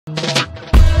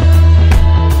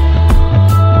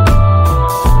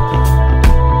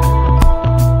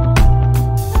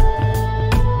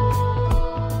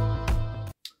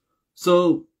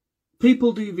So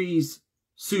people do these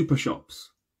super shops.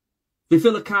 They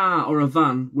fill a car or a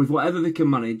van with whatever they can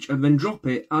manage and then drop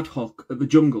it ad hoc at the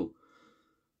jungle.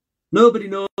 Nobody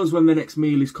knows when the next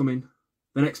meal is coming,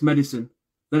 the next medicine,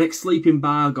 the next sleeping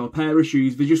bag or pair of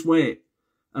shoes. They just wait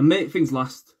and make things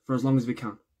last for as long as they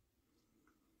can.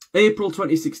 April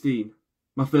 2016,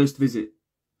 my first visit.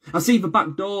 I see the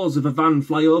back doors of a van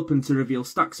fly open to reveal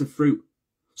stacks of fruit.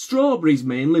 Strawberries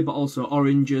mainly, but also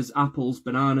oranges, apples,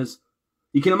 bananas.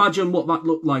 You can imagine what that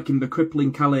looked like in the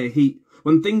crippling Calais heat,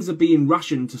 when things are being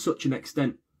rationed to such an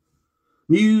extent.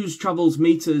 News travels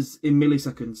meters in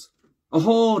milliseconds. A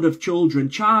horde of children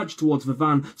charge towards the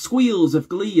van, squeals of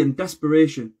glee and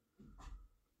desperation.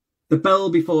 The bell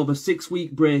before the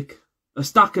 6-week break, a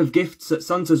stack of gifts at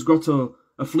Santa's grotto,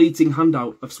 a fleeting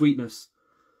handout of sweetness.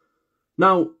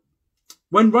 Now,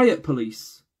 when riot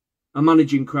police are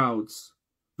managing crowds,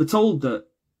 they're told that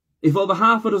if over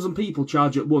half a dozen people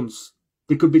charge at once,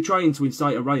 they could be trying to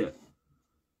incite a riot.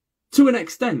 To an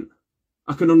extent,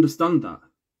 I can understand that.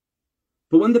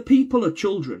 But when the people are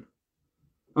children,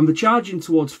 and they're charging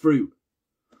towards fruit,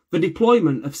 the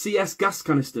deployment of CS gas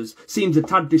canisters seems a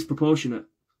tad disproportionate.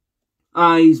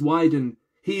 Eyes widen,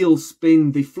 heels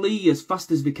spin, they flee as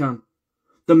fast as they can.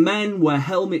 The men wear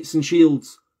helmets and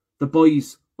shields, the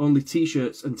boys only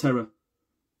t-shirts and terror.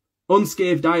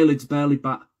 Unscathed eyelids barely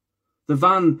bat. The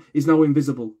van is now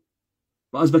invisible,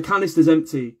 but as the canisters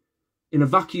empty, in a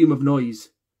vacuum of noise,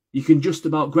 you can just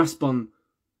about grasp on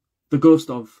the ghost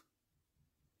of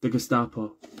the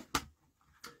Gestapo.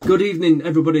 Good evening,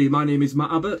 everybody. My name is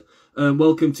Matt Abbott.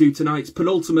 Welcome to tonight's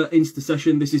penultimate Insta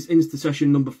session. This is Insta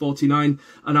session number 49,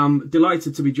 and I'm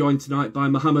delighted to be joined tonight by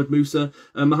Mohammed Moussa.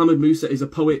 Mohammed Moussa is a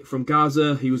poet from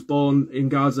Gaza. He was born in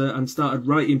Gaza and started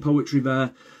writing poetry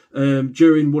there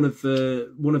during one of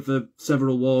the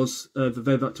several wars that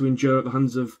they've had to endure at the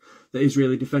hands of the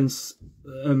Israeli defence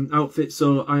outfit.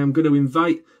 So I am going to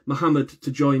invite Mohammed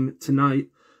to join tonight,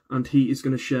 and he is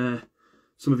going to share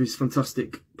some of his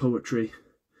fantastic poetry.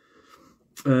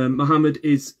 Mohammed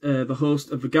is the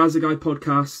host of the Gaza Guy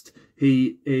podcast.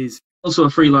 He is also a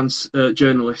freelance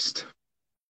journalist.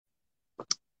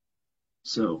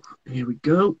 So here we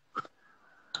go.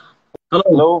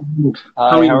 Hello.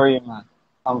 Hi, how are you, man?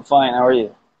 I'm fine. How are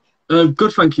you?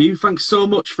 Good, thank you. Thanks so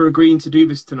much for agreeing to do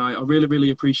this tonight. I really, really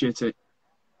appreciate it.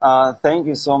 Thank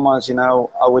you so much. You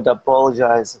know, I would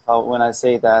apologize when I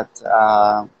say that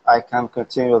I can't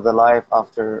continue the live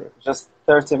after just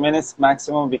 30 minutes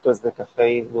maximum because the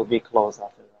cafe will be closed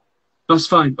after that. That's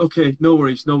fine. Okay, no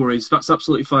worries, no worries. That's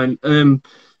absolutely fine.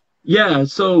 Yeah,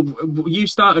 so you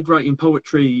started writing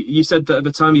poetry. You said that at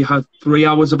the time you had 3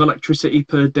 hours of electricity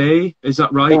per day. Is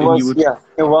that right? Yeah,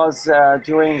 it was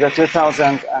during the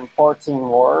 2014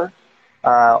 war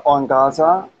on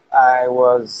Gaza. I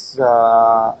was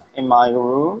in my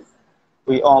room.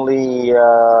 We only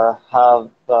have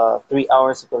 3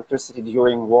 hours of electricity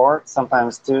during war,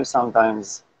 sometimes 2,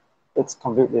 sometimes it's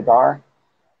completely dark.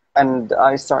 And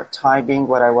I start typing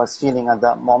what I was feeling at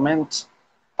that moment.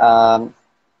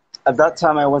 At that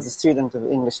time, I was a student of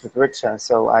English literature,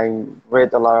 so I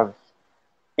read a lot of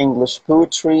English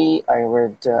poetry. I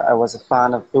was a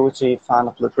fan of poetry, fan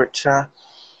of literature.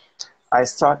 I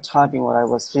start typing what I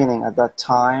was feeling at that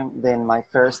time. Then my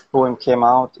first poem came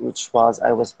out, which was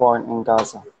I Was Born in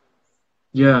Gaza.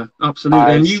 Yeah,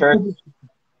 absolutely.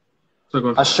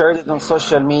 I shared it on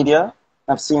social media.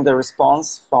 I've seen the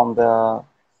response from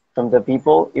the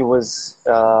people. It was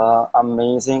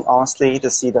amazing, honestly, to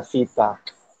see the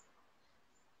feedback.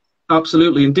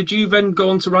 Absolutely. And did you then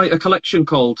go on to write a collection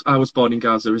called I Was Born in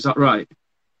Gaza? Is that right?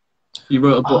 You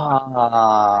wrote a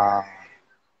book.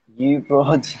 You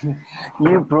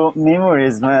brought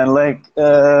memories, man. Like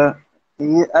I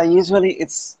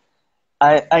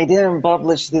didn't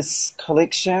publish this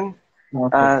collection.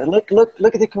 Okay. Look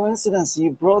at the coincidence.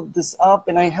 You brought this up,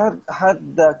 and I had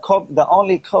the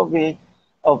only copy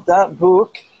of that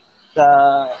book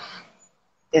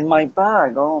in my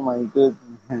bag. Oh my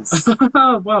goodness!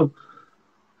 Wow.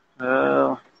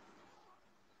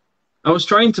 I was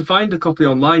trying to find a copy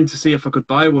online to see if I could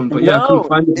buy one, but yeah, I couldn't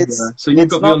find it anywhere. So you've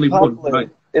got the only one, right?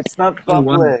 It's not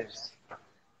published.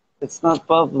 It's not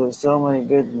published. Oh my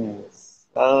goodness!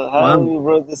 How you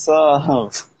wrote this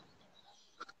out?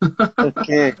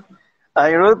 Okay,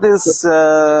 I wrote this.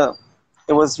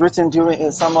 It was written during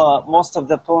most of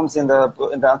the poems in the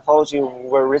anthology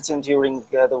were written during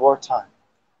the wartime.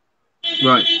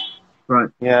 Right. Right.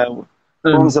 Yeah.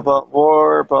 Poems about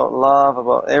war, about love,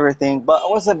 about everything. But I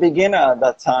was a beginner at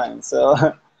that time, so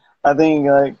I think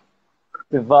like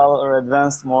developed or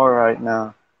advanced more right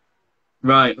now.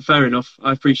 Right, fair enough.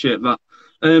 I appreciate that.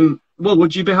 well,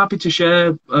 would you be happy to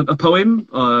share a poem,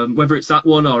 whether it's that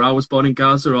one or I Was Born in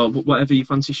Gaza or whatever you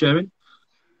fancy sharing?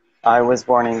 I was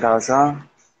born in Gaza.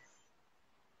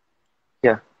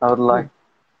 Yeah, I would Yeah. like.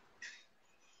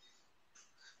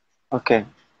 Okay.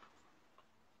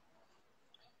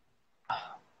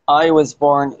 I was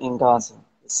born in Gaza,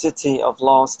 the city of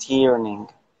lost yearning,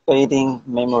 fading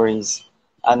memories,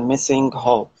 and missing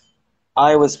hope.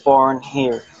 I was born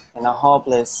here, in a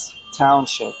hopeless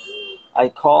township. I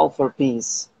call for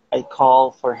peace. I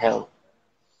call for help.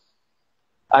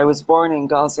 I was born in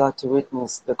Gaza to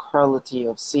witness the cruelty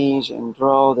of siege and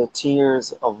draw the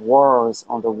tears of wars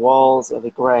on the walls of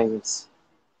the graves.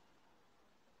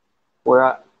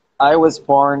 Where I was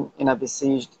born in a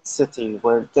besieged city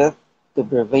where death,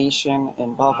 deprivation,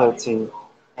 and poverty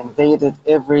invaded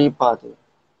everybody.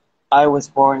 I was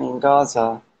born in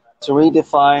Gaza to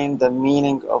redefine the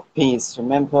meaning of peace,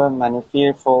 remember many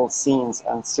fearful scenes,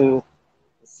 and soothe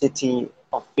the city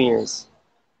of fears.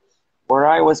 Where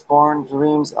I was born,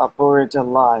 dreams are buried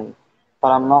alive,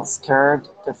 but I'm not scared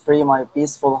to free my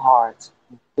peaceful heart,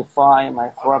 defy my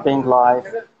throbbing life,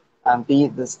 and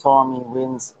beat the stormy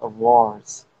winds of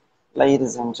wars.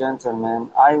 Ladies and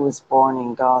gentlemen, I was born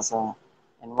in Gaza,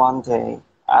 and one day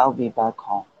I'll be back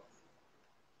home.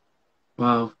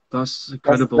 Wow, that's That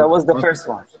incredible. was the first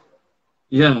one.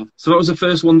 Yeah. So that was the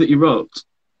first one that you wrote.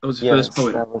 That was the first Yes,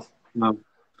 poem. that was. Wow.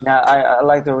 Yeah, I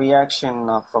like the reaction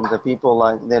from the people.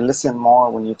 Like they listen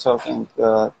more when you talk in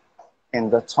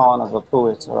the tone of a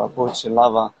poet or a poetry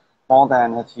lover, more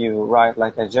than if you write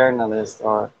like a journalist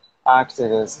or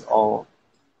activist or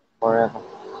whatever.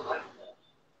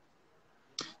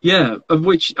 Yeah, of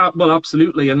which, well,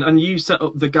 absolutely. And you set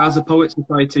up the Gaza Poets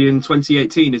Society in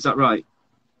 2018, is that right?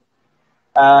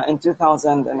 In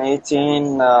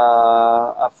 2018,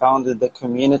 I founded the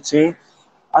community.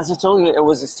 As I told you, I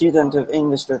was a student of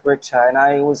English literature, and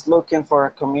I was looking for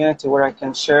a community where I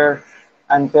can share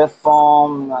and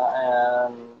perform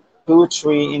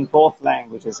poetry in both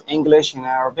languages, English and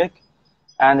Arabic.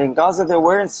 And in Gaza, there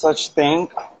weren't such thing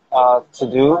to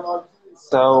do.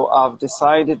 So I've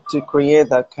decided to create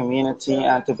that community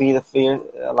and to be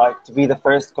to be the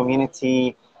first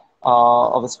community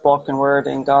of a spoken word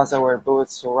in Gaza, where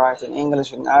poets who write in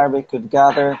English and Arabic could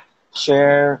gather,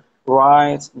 share,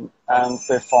 write, and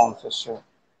perform for sure.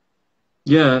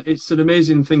 Yeah, it's an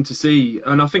amazing thing to see.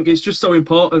 And I think it's just so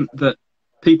important that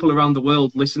people around the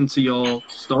world listen to your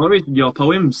stories and your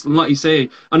poems. And like you say,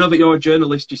 I know that you're a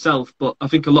journalist yourself, but I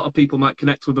think a lot of people might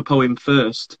connect with a poem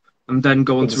first and then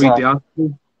go on to read the Exactly.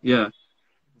 article. Yeah.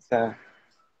 So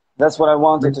that's what I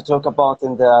wanted to talk about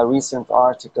in the recent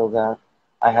article that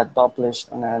I had published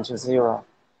on Al Jazeera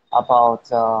about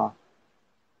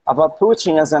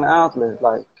poetry as an outlet,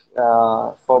 like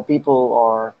for people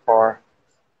or for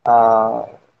uh,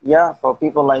 yeah, for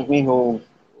people like me who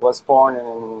was born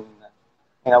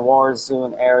in a war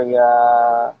zone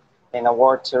area, in a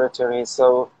war territory.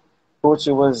 So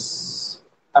poetry was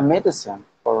a medicine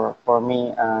for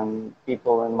me and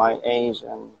people in my age,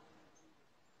 and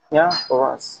yeah,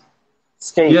 for us.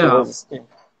 Escape, it Yeah. was escape.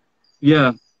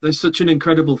 Yeah. There's such an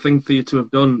incredible thing for you to have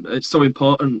done. It's so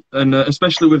important. And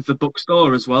especially with the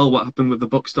bookstore as well, what happened with the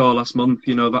bookstore last month,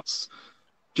 that's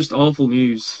just awful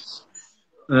news.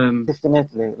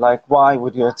 Definitely. Like, why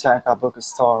would you attack a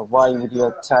bookstore? Why would you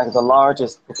attack the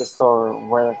largest bookstore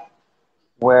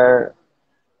where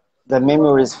the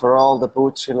memories for all the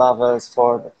poetry lovers,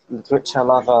 for the literature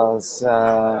lovers,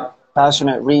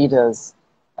 passionate readers,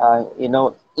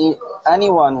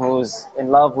 anyone who's in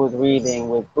love with reading,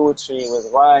 with poetry, with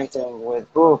writing,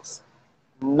 with books,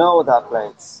 know that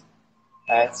place.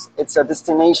 It's a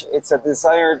destination. It's a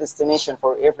desired destination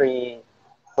for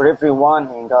everyone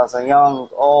in Gaza, young,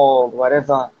 old,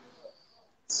 whatever.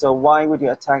 So why would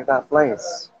you attack that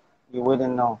place? You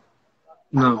wouldn't know.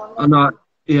 No, and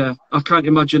yeah, I can't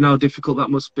imagine how difficult that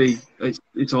must be.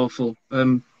 It's awful.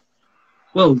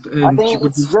 Well, I think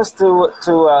it's just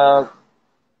to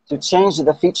change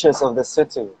the features of the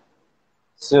city.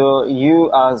 So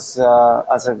you as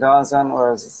a Gazan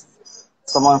or as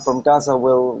someone from Gaza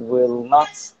will not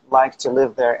like to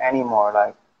live there anymore.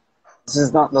 Like, this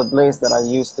is not the place that I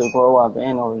used to grow up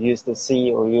in or used to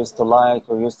see or used to like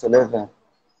or used to live in.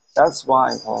 That's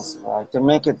why also, right? To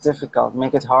make it difficult,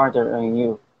 make it harder on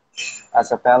you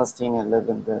as a Palestinian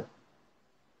living there.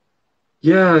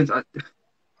 yeah,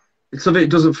 it's of it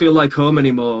doesn't feel like home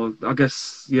anymore. I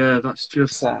guess, yeah, that's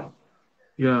just, So,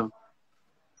 yeah.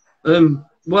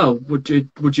 Well, would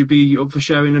you be up for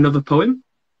sharing another poem?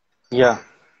 yeah.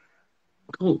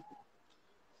 Cool.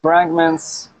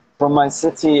 Fragments from my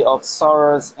city of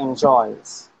sorrows and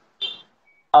joys.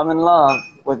 I'm in love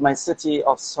with my city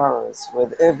of sorrows,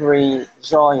 with every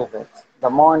joy of it, the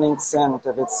morning scent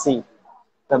of its sea,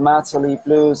 the matterly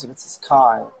blues of its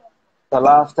sky, the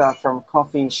laughter from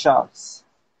coffee shops,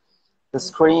 the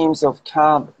screams of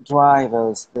cab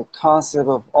drivers, the gossip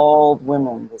of old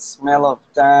women, the smell of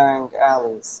dank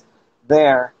alleys.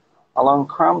 There, along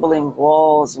crumbling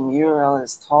walls,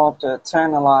 murals hope to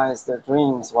eternalize their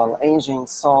dreams while aging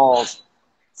souls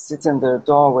sit in their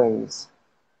doorways,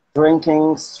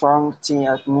 drinking strong tea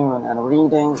at noon and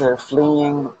reading their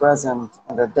fleeing present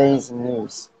in the day's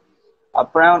news. A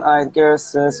brown-eyed girl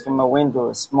says from a window,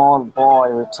 a small boy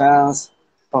returns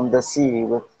from the sea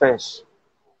with fish.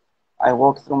 I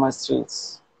walk through my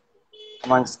streets,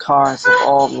 among scars of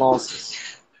old losses,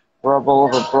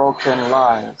 rubble of broken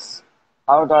lives.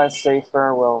 How do I say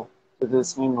farewell to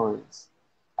these memories?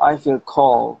 I feel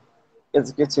cold.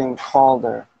 It's getting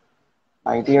colder.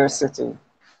 My dear city,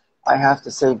 I have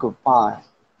to say goodbye.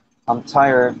 I'm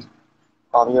tired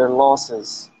of your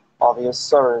losses, of your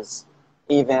sorrows,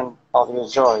 even of your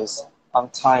joys. I'm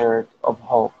tired of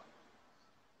hope.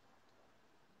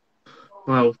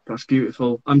 Wow, that's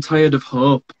beautiful. I'm tired of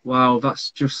hope. Wow,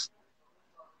 that's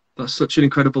such an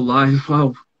incredible line.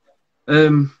 Wow.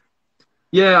 Um,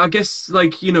 yeah, I guess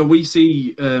like, you know, we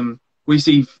see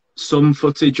some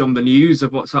footage on the news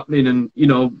of what's happening and, you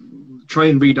know, try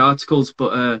and read articles,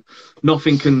 but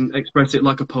nothing can express it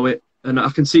like a poet. And I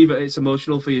can see that it's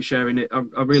emotional for you sharing it.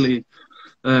 I really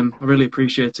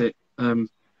appreciate it.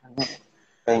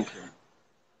 Thank you.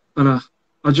 And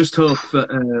I just hope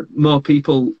that more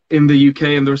people in the UK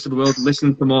and the rest of the world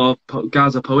listen to more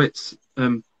Gaza poets.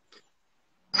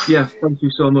 Yeah, thank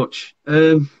you so much.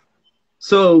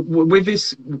 So with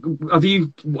this, have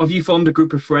you formed a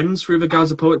group of friends through the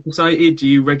Gaza Poets Society? Do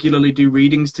you regularly do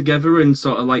readings together and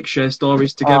sort of like share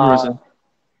stories together as a?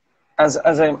 Uh,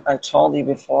 as I told you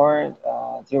before,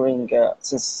 during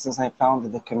since I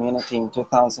founded the community in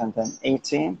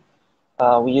 2018,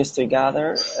 we used to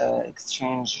gather,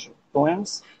 exchange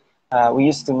poems. We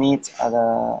used to meet at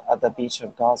the beach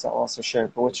of Gaza, also share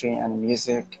poetry and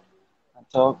music and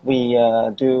talk. We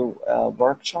do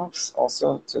workshops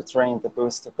also to train the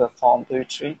poets to perform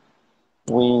poetry.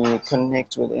 We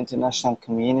connect with international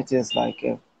communities, like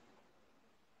if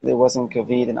there wasn't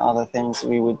COVID and other things,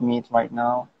 we would meet right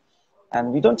now.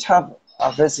 And we don't have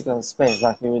a physical space,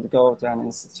 like we would go to an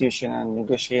institution and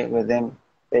negotiate with them.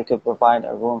 They could provide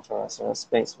a room for us or a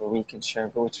space where we can share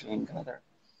poetry and gather.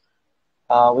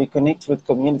 We connect with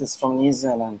communities from New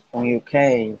Zealand, from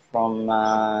UK, from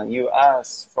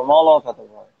US, from all over the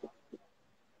world.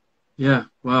 Yeah,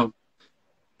 wow.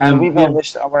 And we Yeah.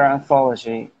 published our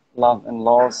anthology, Love and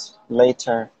Laws,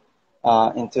 later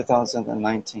in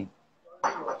 2019.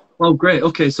 Well, great.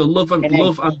 Okay, so And Love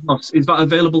and Loss, is that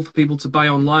available for people to buy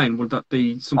online? Would that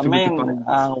be I something we could buy? mean,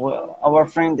 our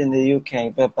friend in the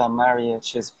UK, Beba Marriott,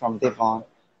 she's from Devon,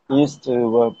 used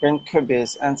to print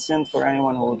copies and send for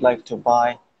anyone who would like to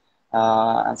buy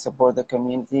and support the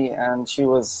community. And she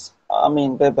was, I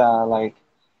mean, Beba, like,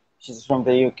 she's from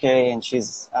the UK and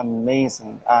she's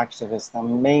amazing activist,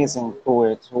 amazing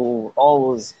poet who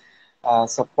always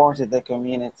supported the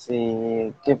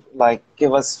community,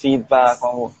 give us feedback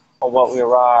on what we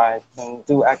write and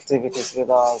do activities with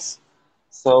us.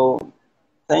 So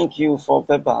thank you for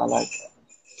Beba. Like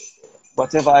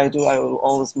whatever I do, I will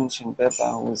always mention Beba,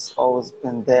 who's always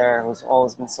been there, who's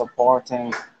always been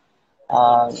supporting.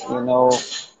 You know,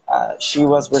 she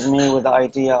was with me with the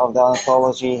idea of the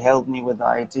anthology, helped me with the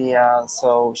idea.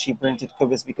 So she printed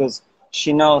copies because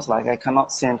she knows like I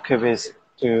cannot send copies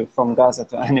to from Gaza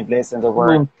to any place in the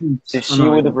world. No, So I she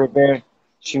know, would yeah. have prepared,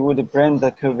 she would have print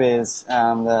the copies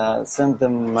and send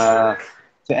them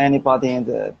to anybody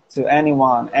to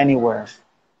anyone anywhere.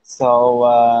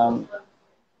 So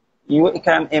you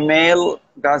can email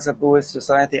Gaza Poets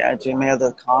Society at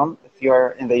gmail.com if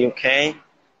you're in the UK,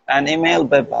 and email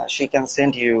Beba. She can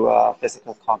send you a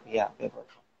physical copy. Yeah, Beba.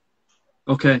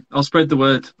 Okay, I'll spread the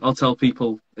word. I'll tell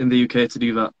people in the UK to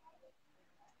do that.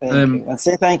 Thank you. Um, And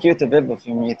say thank you to Beba if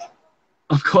you meet.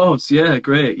 of course, yeah,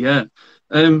 great, yeah.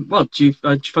 Well, do you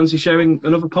fancy sharing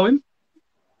another poem?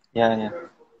 Yeah, yeah.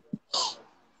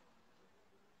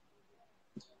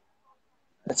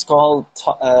 It's called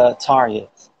Target.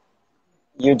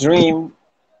 You dream,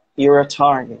 you're a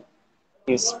target.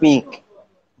 You speak,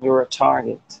 you're a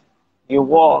target. You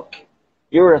walk,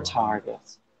 you're a target.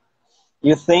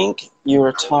 You think, you're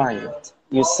a target.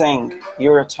 You sing,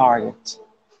 you're a target.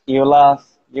 You laugh,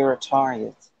 you're a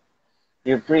target.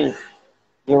 You breathe,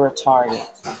 you're a target.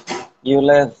 You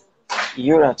live,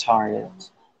 you're a target.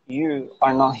 You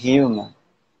are not human.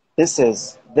 This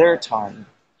is their target.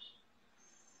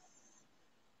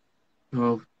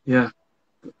 Well, yeah,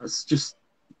 it's just,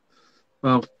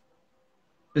 well,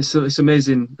 it's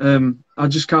amazing. I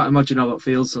just can't imagine how that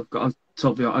feels. I've got to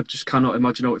tell you, I just cannot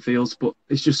imagine how it feels. But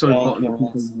it's just so Thank important you, that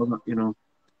people miss. know that, you know.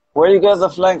 Where you get the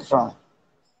flag from?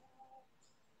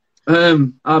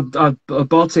 I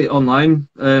bought it online.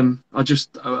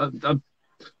 I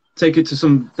take it to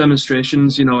some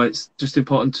demonstrations. You know, it's just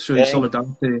important to show your Thank,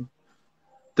 solidarity.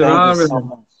 There thank you are so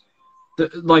much.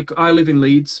 like I live in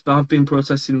Leeds, but I've been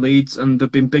protesting Leeds, and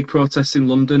there've been big protests in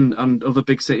London and other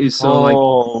big cities. So like,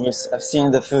 Oh, yes, I've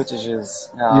seen the footages.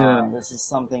 yeah, This is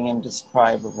something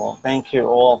indescribable. Thank you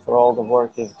all for all the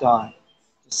work you've done.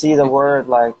 To see the word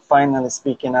like finally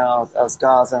speaking out as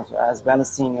Gaza, as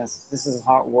Palestinians, this is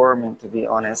heartwarming to be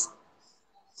honest.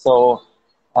 So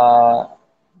uh,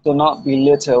 do not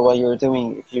belittle what you're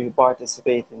doing if you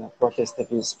participate in a protest,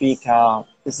 if you speak out.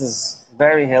 This is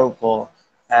very helpful,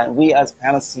 and we as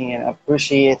Palestinians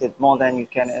appreciate it more than you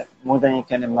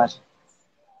can imagine.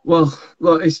 well,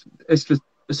 look,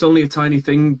 it's only a tiny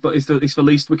thing, but it's the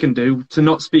least we can do. To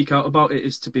not speak out about it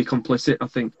is to be complicit, I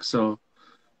think. So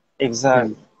yeah,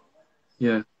 Exactly.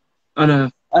 yeah,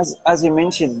 and As you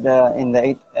mentioned in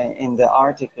the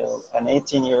article, an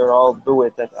 18-year-old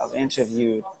poet that I've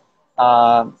interviewed,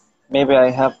 uh, maybe I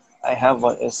have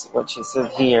what she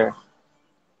said here.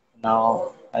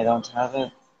 No, I don't have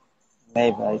it.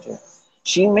 Maybe I do.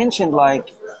 She mentioned like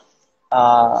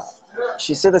uh,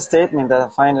 she said a statement that I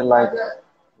find it like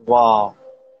wow.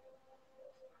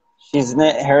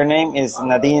 Her name is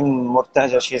Nadine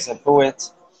Murtaja. She's a poet,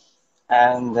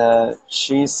 and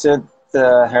she said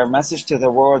her message to the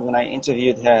world when I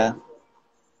interviewed her.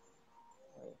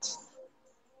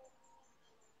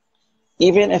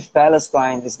 Even if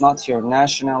Palestine is not your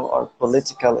national or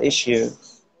political issue,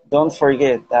 don't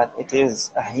forget that it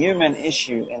is a human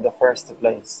issue in the first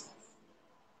place.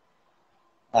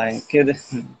 Like,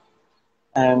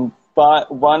 and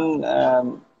but one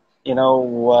of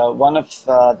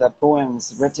the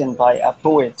poems written by a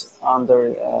poet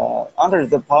under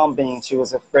the bombing, she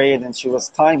was afraid and she was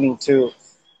typing to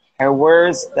her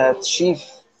words that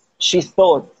she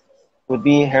thought would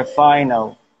be her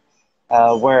final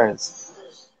words.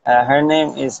 Her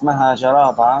name is Maha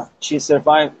Jaraba. She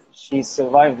survived. She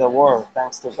survived the war,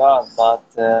 thanks to God. But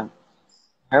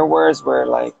her words were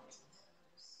like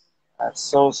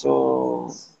so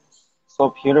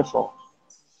beautiful.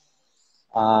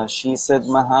 She said,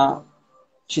 Maha.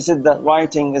 She said that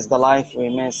writing is the life we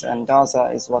miss, and Gaza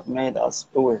is what made us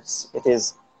poets. It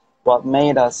is what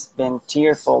made us pen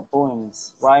tearful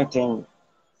poems. Writing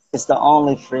is the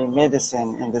only free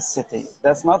medicine in the city.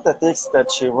 That's not the text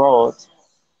that she wrote.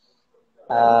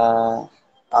 Uh,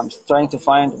 I'm trying to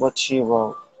find what she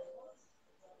wrote.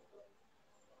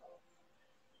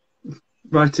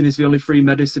 writing is the only free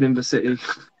medicine in the city.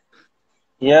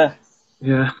 Yeah.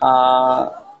 Yeah, Uh,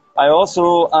 I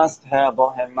also asked her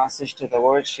about her message to the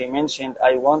world. She mentioned,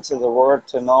 I wanted the world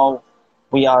to know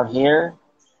we are here,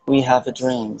 we have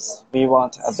dreams. We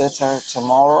want a better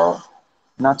tomorrow,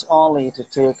 not only to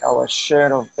take our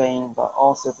share of pain, but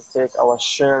also to take our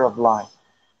share of life.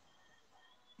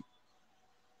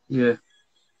 yeah,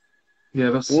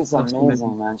 yeah. She's That's amazing.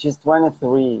 amazing, man. She's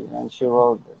 23 and she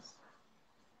wrote this.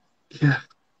 Yeah,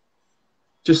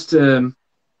 just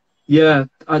yeah.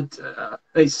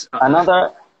 It's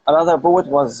Another poet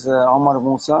was Omar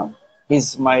Moussa.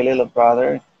 He's my little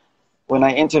brother. When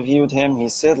I interviewed him, he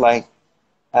said like,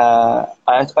 I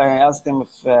asked him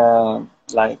if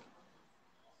like,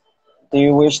 do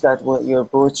you wish that what your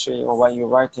poetry or what you're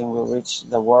writing will reach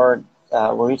the world,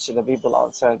 will reach the people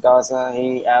outside Gaza?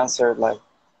 He answered like,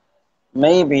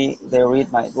 maybe they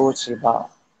read my poetry, but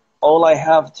all I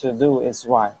have to do is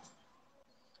write.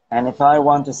 And if I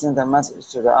want to send a message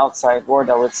to the outside world,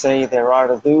 I would say there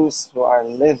are those who are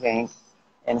living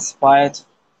in spite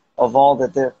of all the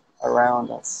death around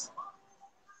us.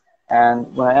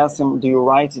 And when I asked him, do you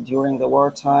write during the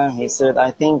wartime? He said,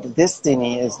 I think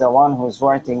destiny is the one who's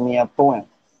writing me a poem,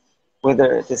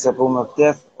 whether it is a poem of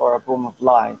death or a poem of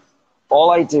life.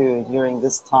 All I do during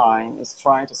this time is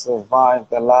try to survive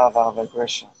the lava of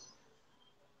aggression.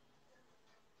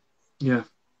 yeah.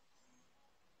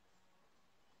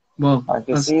 Well, I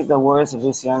can that's see the words of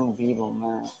these young people,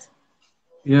 man.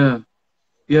 yeah,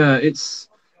 yeah. It's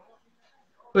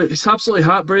absolutely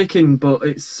heartbreaking, but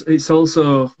it's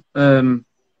also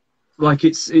like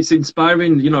it's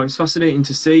inspiring. You know, it's fascinating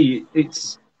to see.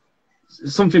 It's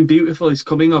something beautiful is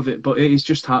coming of it, but it is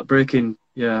just heartbreaking.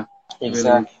 Yeah, it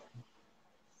really is. Exactly.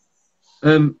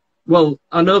 Well,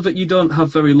 I know that you don't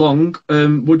have very long.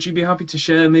 Would you be happy to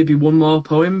share maybe one more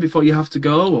poem before you have to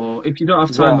go, or if you don't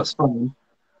have time, Yeah. that's fine.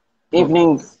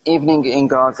 Evening in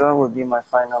Gaza would be my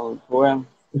final poem,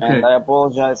 and Okay. I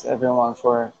apologize everyone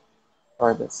for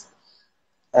this.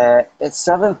 It's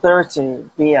 7:30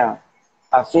 p.m.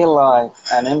 I feel like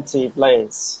an empty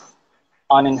place,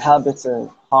 uninhabited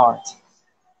heart,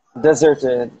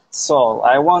 deserted soul.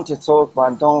 I want to talk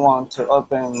but don't want to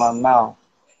open my mouth.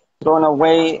 Thrown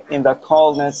away in the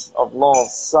coldness of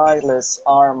loss, sightless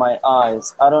are my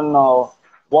eyes. I don't know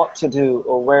what to do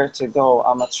or where to go.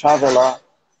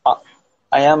 Uh,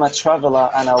 I am a traveler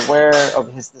unaware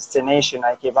of his destination.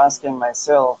 I keep asking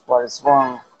myself what is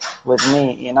wrong with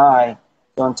me, and I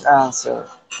don't answer.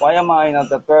 Why am I not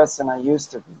the person I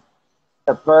used to be?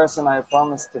 The person I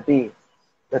promised to be?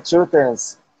 The truth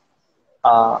is,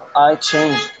 I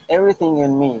changed everything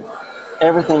in me.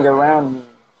 Everything around me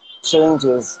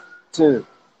changes too.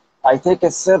 I take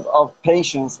a sip of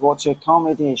patience, watch a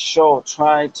comedy show,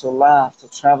 try to laugh, to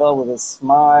travel with a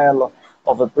smile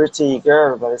of a pretty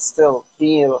girl, but I still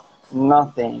feel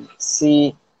nothing,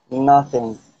 see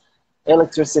nothing.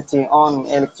 Electricity on,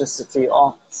 electricity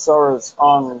off, sorrows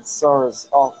on, sorrows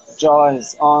off,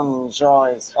 joys on,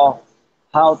 joys off.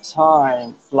 How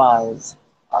time flies.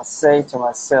 I say to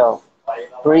myself,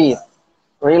 breathe,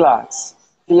 relax,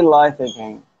 feel life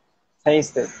again,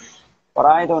 taste it. But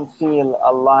I don't feel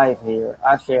alive here.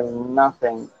 I feel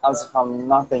nothing, as if I'm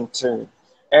nothing too.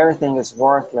 Everything is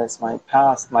worthless, my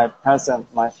past, my present,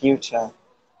 my future.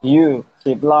 You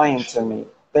keep lying to me.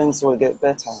 Things will get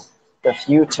better. The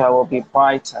future will be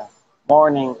brighter.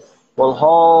 Morning will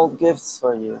hold gifts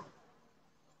for you.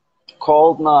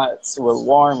 Cold nights will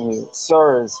warm you.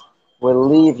 Sorrows will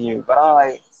leave you. But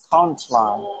I can't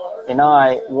lie, and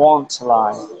I won't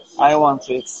lie. I want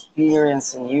to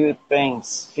experience new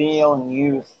things, feel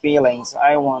new feelings.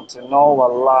 I want to know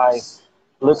what life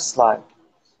looks like.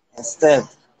 Instead,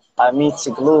 I meet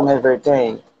the gloom every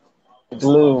day. The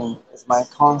gloom is my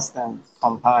constant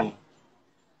companion.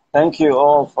 Thank you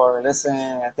all for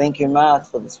listening, and thank you, Matt,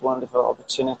 for this wonderful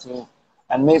opportunity.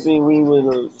 And maybe we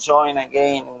will join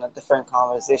again in a different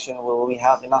conversation where we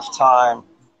have enough time.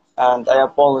 And I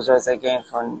apologize again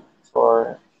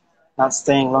for not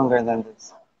staying longer than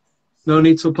this. No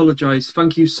need to apologise.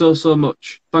 Thank you so, so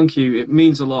much. Thank you. It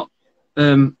means a lot.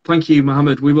 Thank you,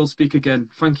 Mohammed. We will speak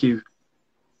again. Thank you.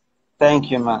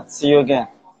 Thank you, Matt. See you again.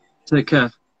 Take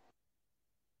care.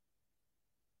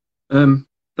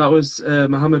 That was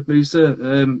Mohammed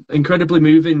Moussa. Incredibly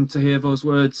moving to hear those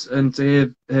words and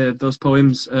to hear those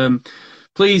poems.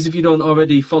 Please, if you don't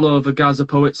already, follow the Gaza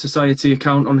Poets Society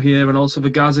account on here and also the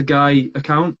Gaza Guy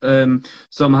account.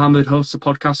 So Mohammed hosts a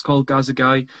podcast called Gaza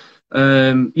Guy.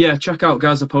 Yeah, check out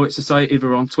Gaza Poets Society.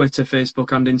 They're on Twitter,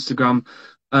 Facebook, and Instagram.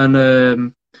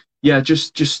 And yeah,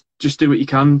 just do what you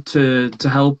can to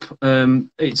help.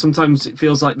 Sometimes it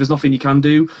feels like there's nothing you can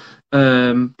do.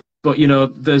 But, you know,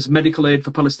 there's medical aid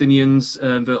for Palestinians,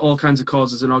 there are all kinds of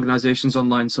causes and organisations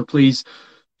online. So please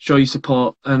show your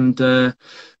support and,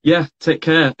 yeah, take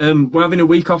care. We're having a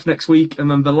week off next week, and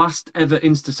then the last ever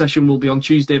Insta session will be on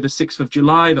Tuesday, the 6th of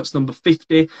July. That's number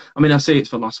 50. I mean, I say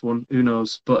it's the last one. Who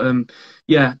knows? But,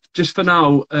 yeah, just for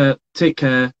now, take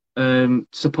care.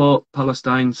 Support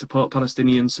Palestine, support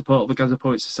Palestinians, support the Gaza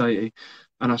Poets Society,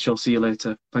 and I shall see you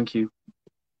later. Thank you.